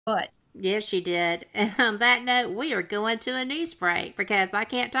But Yes, she did. And on that note, we are going to a news break because I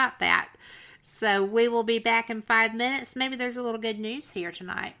can't top that. So we will be back in 5 minutes. Maybe there's a little good news here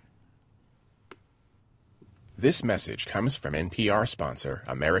tonight. This message comes from NPR sponsor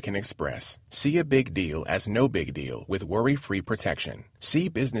American Express. See a big deal as no big deal with worry-free protection. See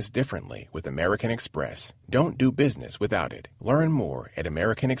business differently with American Express. Don't do business without it. Learn more at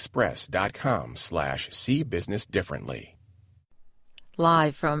americanexpress.com/seebusinessdifferently.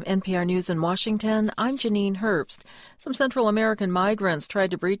 Live from NPR News in Washington, I'm Janine Herbst. Some Central American migrants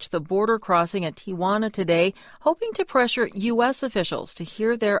tried to breach the border crossing at Tijuana today, hoping to pressure U.S. officials to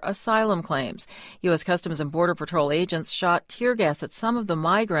hear their asylum claims. U.S. Customs and Border Patrol agents shot tear gas at some of the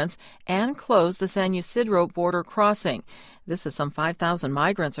migrants and closed the San Ysidro border crossing. This is some 5,000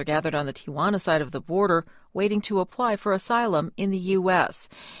 migrants are gathered on the Tijuana side of the border, waiting to apply for asylum in the U.S.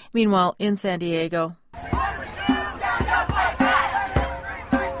 Meanwhile, in San Diego,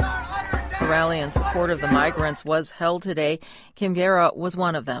 a rally in support of the migrants was held today. Kim Guerra was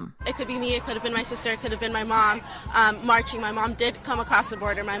one of them. It could be me, it could have been my sister, it could have been my mom marching. My mom did come across the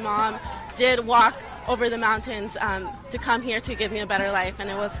border. My mom did walk over the mountains to come here to give me a better life, and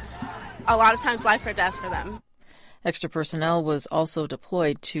it was a lot of times life or death for them. Extra personnel was also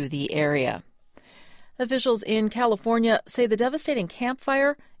deployed to the area. Officials in California say the devastating Camp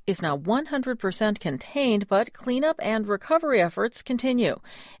Fire is now 100% contained, but cleanup and recovery efforts continue.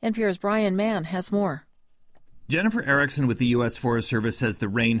 NPR's Brian Mann has more. Jennifer Erickson with the U.S. Forest Service says the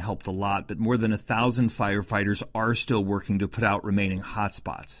rain helped a lot, but more than 1,000 firefighters are still working to put out remaining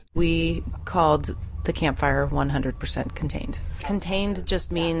hotspots. We called the campfire 100% contained. Contained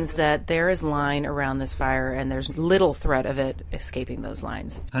just means that there is line around this fire and there's little threat of it escaping those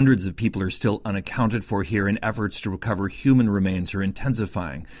lines. Hundreds of people are still unaccounted for here, and efforts to recover human remains are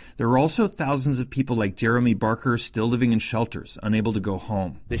intensifying. There are also thousands of people like Jeremy Barker still living in shelters, unable to go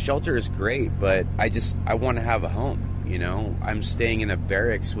home. The shelter is great, but I want to have a home. You know, I'm staying in a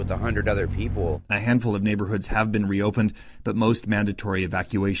barracks with 100 other people. A handful of neighborhoods have been reopened, but most mandatory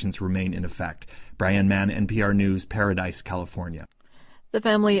evacuations remain in effect. Brian Mann, NPR News, Paradise, California. The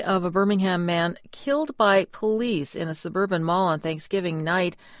family of a Birmingham man killed by police in a suburban mall on Thanksgiving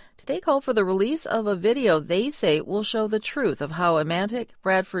night today called for the release of a video they say will show the truth of how Amantic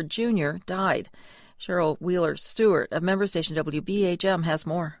Bradford Jr. died. Cheryl Wheeler-Stewart of member station WBHM has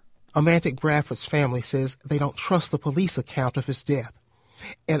more. Amantic Bradford's family says they don't trust the police account of his death.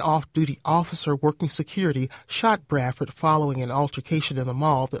 An off-duty officer working security shot Bradford following an altercation in the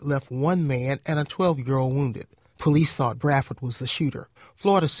mall that left one man and a 12-year-old wounded. Police thought Bradford was the shooter.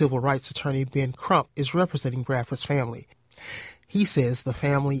 Florida civil rights attorney Ben Crump is representing Bradford's family. He says the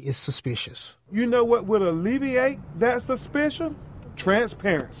family is suspicious. You know what would alleviate that suspicion?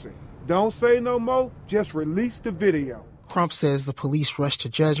 Transparency. Don't say no more, just release the video. Crump says the police rushed to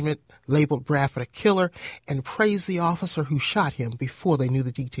judgment, labeled Bradford a killer, and praised the officer who shot him before they knew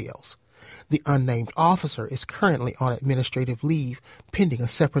the details. The unnamed officer is currently on administrative leave, pending a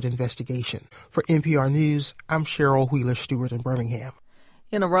separate investigation. For NPR News, I'm Cheryl Wheeler-Stewart in Birmingham.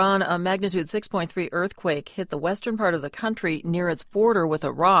 In Iran, a magnitude 6.3 earthquake hit the western part of the country near its border with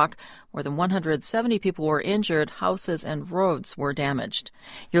Iraq. More than 170 people were injured. Houses and roads were damaged.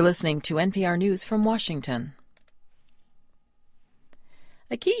 You're listening to NPR News from Washington.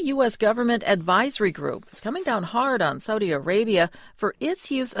 A key U.S. government advisory group is coming down hard on Saudi Arabia for its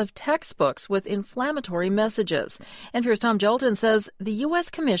use of textbooks with inflammatory messages. NPR's Tom Jelton says the U.S.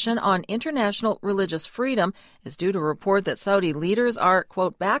 Commission on International Religious Freedom is due to report that Saudi leaders are,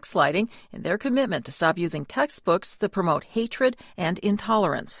 quote, backsliding in their commitment to stop using textbooks that promote hatred and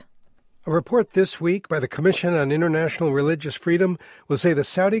intolerance. A report this week by the Commission on International Religious Freedom will say the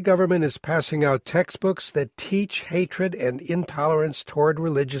Saudi government is passing out textbooks that teach hatred and intolerance toward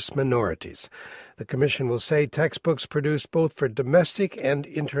religious minorities. The Commission will say textbooks produced both for domestic and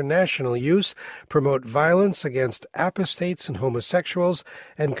international use promote violence against apostates and homosexuals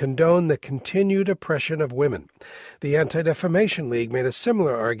and condone the continued oppression of women. The Anti-Defamation League made a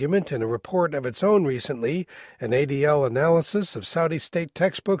similar argument in a report of its own recently. An ADL analysis of Saudi state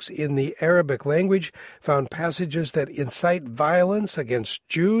textbooks in the Arabic language found passages that incite violence against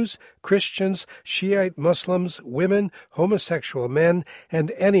Jews, Christians, Shiite Muslims, women, homosexual men,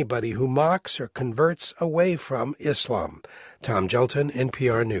 and anybody who mocks or converts away from Islam. Tom Jelton,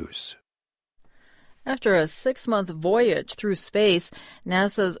 NPR News. After a 6-month voyage through space,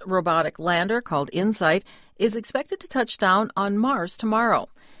 NASA's robotic lander called InSight is expected to touch down on Mars tomorrow.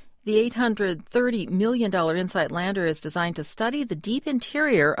 The $830 million InSight lander is designed to study the deep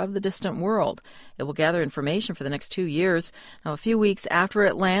interior of the distant world. It will gather information for the next 2 years. Now, a few weeks after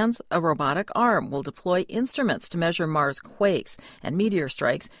it lands, a robotic arm will deploy instruments to measure Mars quakes and meteor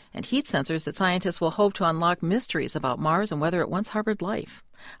strikes and heat sensors that scientists will hope to unlock mysteries about Mars and whether it once harbored life.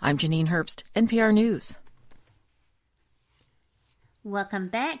 I'm Janine Herbst, NPR News. Welcome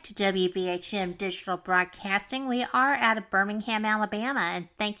back to WBHM Digital Broadcasting. We are out of Birmingham, Alabama, and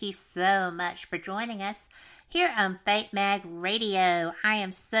thank you so much for joining us here on Fate Mag Radio. I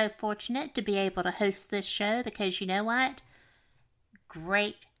am so fortunate to be able to host this show because you know what?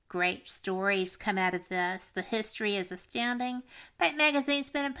 Great stories come out of this. The history is astounding. Fate Magazine's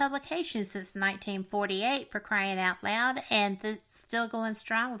been in publication since 1948, for crying out loud, and it's still going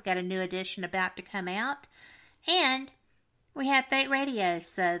strong. We've got a new edition about to come out, and we have Fate Radio,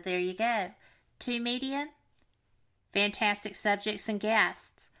 so there you go. 2 media, fantastic subjects and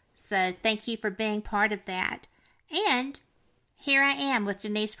guests. So thank you for being part of that. And here I am with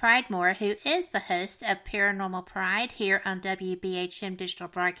Denise Pridemore, who is the host of Paranormal Pride here on WBHM Digital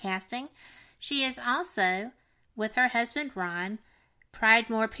Broadcasting. She is also, with her husband Ron,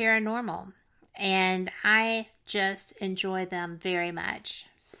 Pridemore Paranormal. And I just enjoy them very much.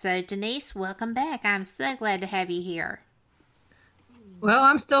 So Denise, welcome back. I'm so glad to have you here. Well,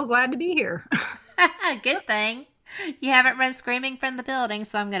 I'm still glad to be here. Good thing. You haven't run screaming from the building,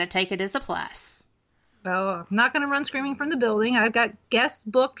 so I'm going to take it as a plus. Well, I'm not going to run screaming from the building. I've got guests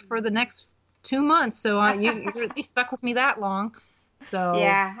booked for the next 2 months, so you're at least stuck with me that long. So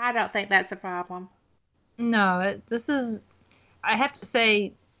yeah, I don't think that's a problem. No, this is, I have to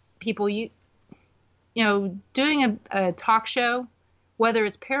say, people, you know, doing a talk show, whether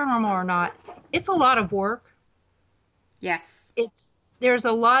it's paranormal or not, it's a lot of work. Yes. There's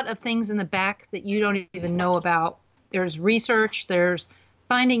a lot of things in the back that you don't even know about. There's research, there's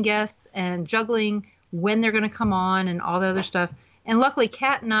finding guests and juggling when they're going to come on and all the other stuff. And luckily,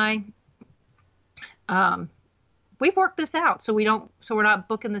 Kat and I, we've worked this out so we're not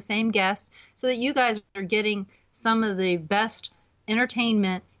booking the same guests, so that you guys are getting some of the best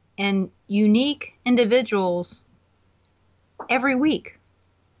entertainment and unique individuals every week.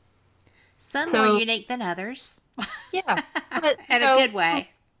 Some more unique than others. Yeah. But, in a good way.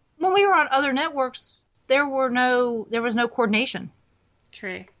 When we were on other networks, there was no coordination.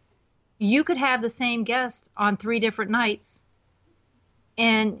 True. You could have the same guest on 3 different nights,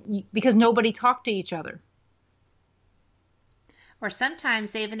 and because nobody talked to each other. Or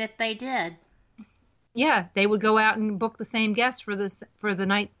sometimes even if they did. Yeah, they would go out and book the same guest for the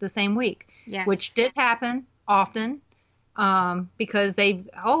night the same week. Yes. Which did happen often. Because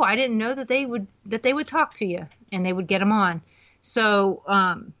I didn't know that they would talk to you, and they would get them on. So,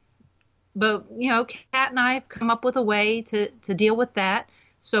 but Kat and I have come up with a way to deal with that.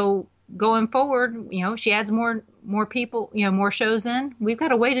 So going forward, she adds more people, more shows in. We've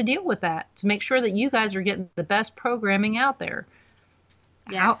got a way to deal with that to make sure that you guys are getting the best programming out there.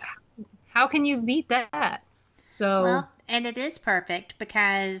 Yes. How can you beat that? So, well, and it is perfect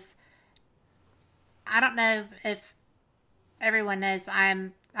because I don't know if everyone knows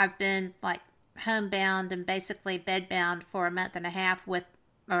I've been like homebound and basically bedbound for a month and a half with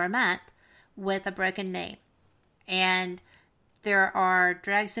a broken knee. And there are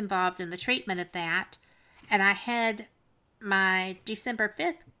drugs involved in the treatment of that. And I had my December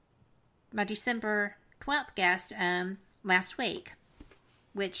 12th guest last week,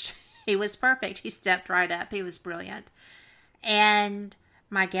 which he was perfect. He stepped right up. He was brilliant. And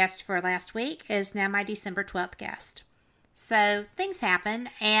my guest for last week is now my December 12th guest. So things happen,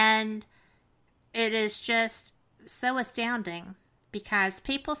 and it is just so astounding because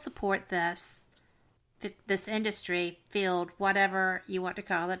people support this industry, field, whatever you want to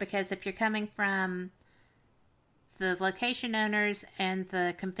call it, because if you're coming from the location owners and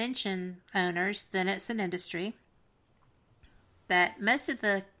the convention owners, then it's an industry. But most of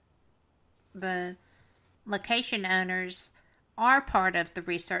the location owners are part of the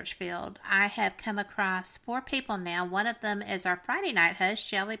research field. I have come across 4 people now. One of them is our Friday night host,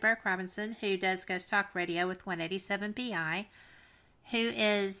 Shelley Burke Robinson, who does Ghost Talk Radio with 187 BI, who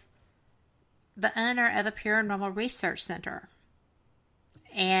is the owner of a paranormal research center.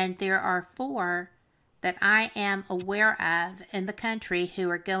 And there are 4 that I am aware of in the country who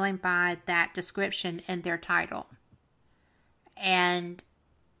are going by that description in their title. And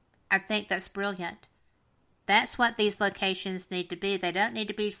I think that's brilliant. That's what these locations need to be. They don't need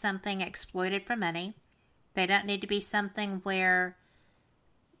to be something exploited for money. They don't need to be something where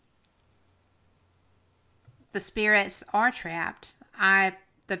the spirits are trapped.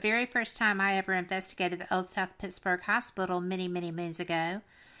 The very first time I ever investigated the Old South Pittsburgh Hospital many, many moons ago,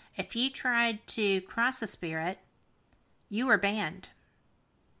 If you tried to cross a spirit, you were banned.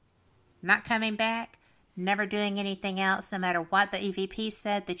 Not coming back, never doing anything else, no matter what the EVP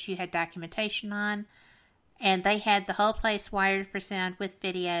said that you had documentation on. And they had the whole place wired for sound with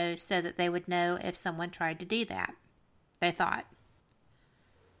video so that they would know if someone tried to do that, they thought.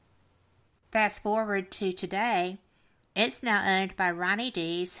 Fast forward to today, it's now owned by Ronnie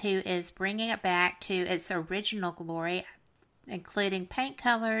D's, who is bringing it back to its original glory, including paint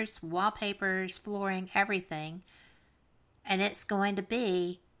colors, wallpapers, flooring, everything. And it's going to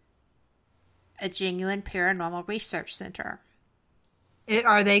be a genuine paranormal research center.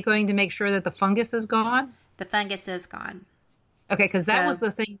 Are they going to make sure that the fungus is gone? The fungus is gone. Okay, because that was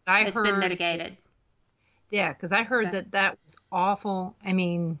the thing that I heard. It's been mitigated. Yeah, because I heard that was awful. I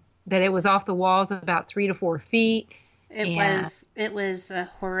mean, that it was off the walls about 3 to 4 feet. It was a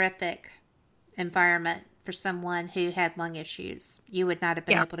horrific environment for someone who had lung issues. You would not have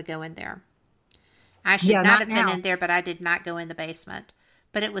been able to go in there. I should not have been in there, but I did not go in the basement.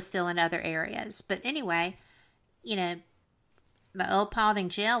 But it was still in other areas. But anyway, you know, the old Paulding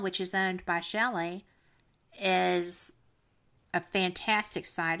Jail, which is owned by Shelley, is a fantastic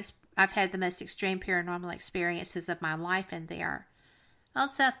site. I've had the most extreme paranormal experiences of my life in there.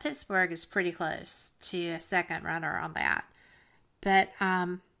 Old South Pittsburgh is pretty close to a second runner on that. But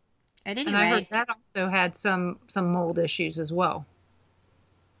at any rate, I heard that also had some mold issues as well.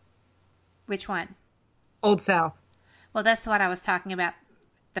 Which one? Old South. Well, that's what I was talking about.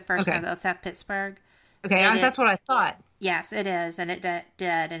 The first one, Old South Pittsburgh. Okay, that's what I thought. Yes, it is, and it did,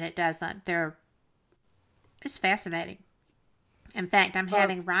 and it doesn't. It's fascinating. In fact, I'm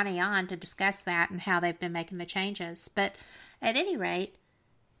having Ronnie on to discuss that and how they've been making the changes. But at any rate,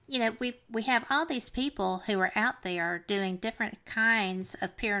 you know, we have all these people who are out there doing different kinds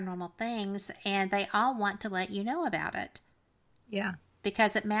of paranormal things, and they all want to let you know about it. Yeah.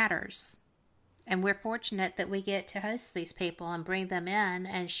 Because it matters. And we're fortunate that we get to host these people and bring them in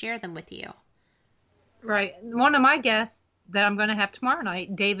and share them with you. Right. One of my guests that I'm going to have tomorrow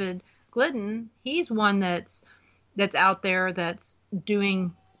night, David Glidden, he's one that's out there that's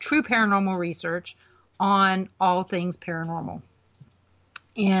doing true paranormal research on all things paranormal.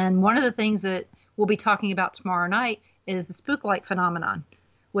 And one of the things that we'll be talking about tomorrow night is the spook light phenomenon,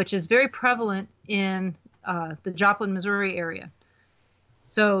 which is very prevalent in the Joplin, Missouri area.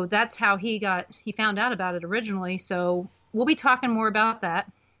 So that's how he found out about it originally. So we'll be talking more about that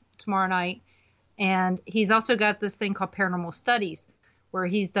tomorrow night. And he's also got this thing called Paranormal Studies, where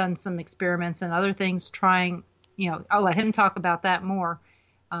he's done some experiments and other things trying, you know, I'll let him talk about that more.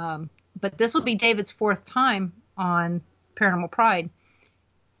 But this will be David's 4th time on Paranormal Pride.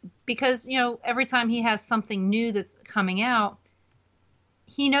 Because, you know, every time he has something new that's coming out,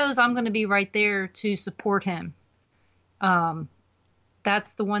 he knows I'm going to be right there to support him.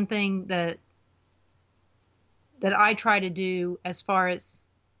 That's the one thing that I try to do as far as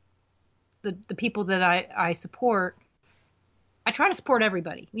the people that I support. I try to support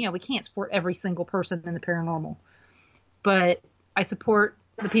everybody. You know, we can't support every single person in the paranormal, but I support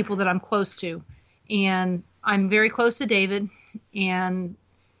the people that I'm close to. And I'm very close to David, and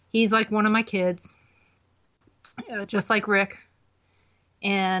he's like one of my kids, just like Rick.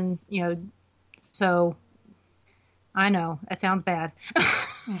 And, you know, so I know that sounds bad.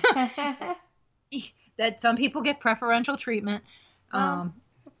 That some people get preferential treatment.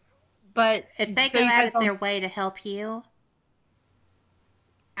 But if they go out of their way to help you,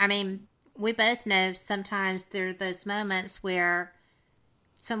 I mean, we both know sometimes there are those moments where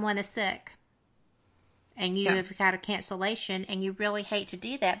someone is sick and you have got a cancellation, and you really hate to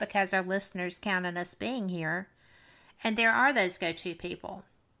do that because our listeners count on us being here. And there are those go-to people.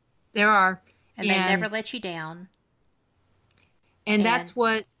 There are. And they never let you down. And that's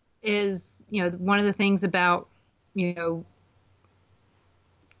what is, you know, one of the things about, you know,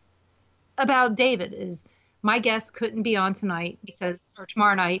 about David is my guest couldn't be on tonight or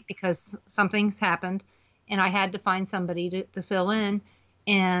tomorrow night because something's happened, and I had to find somebody to fill in.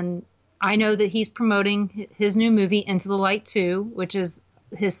 And I know that he's promoting his new movie, Into the Light 2, which is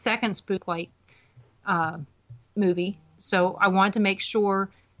his second spook light movie. So I wanted to make sure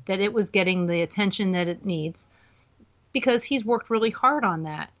that it was getting the attention that it needs, because he's worked really hard on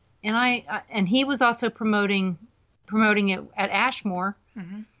that. And and he was also promoting it at Ashmore.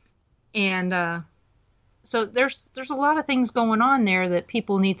 Mm-hmm. And so there's a lot of things going on there that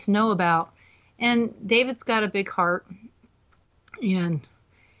people need to know about. And David's got a big heart. And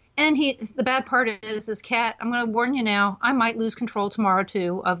the bad part is Kat, I'm going to warn you now, I might lose control tomorrow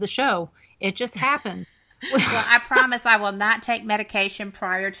too of the show. It just happens. Well, I promise I will not take medication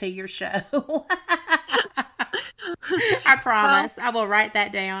prior to your show. I promise. I will write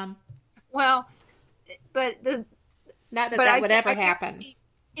that down. Well, but not that would ever happen.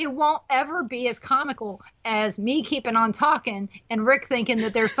 It won't ever be as comical as me keeping on talking and Rick thinking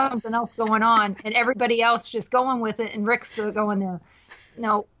that there's something else going on and everybody else just going with it and Rick's still going there.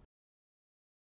 No,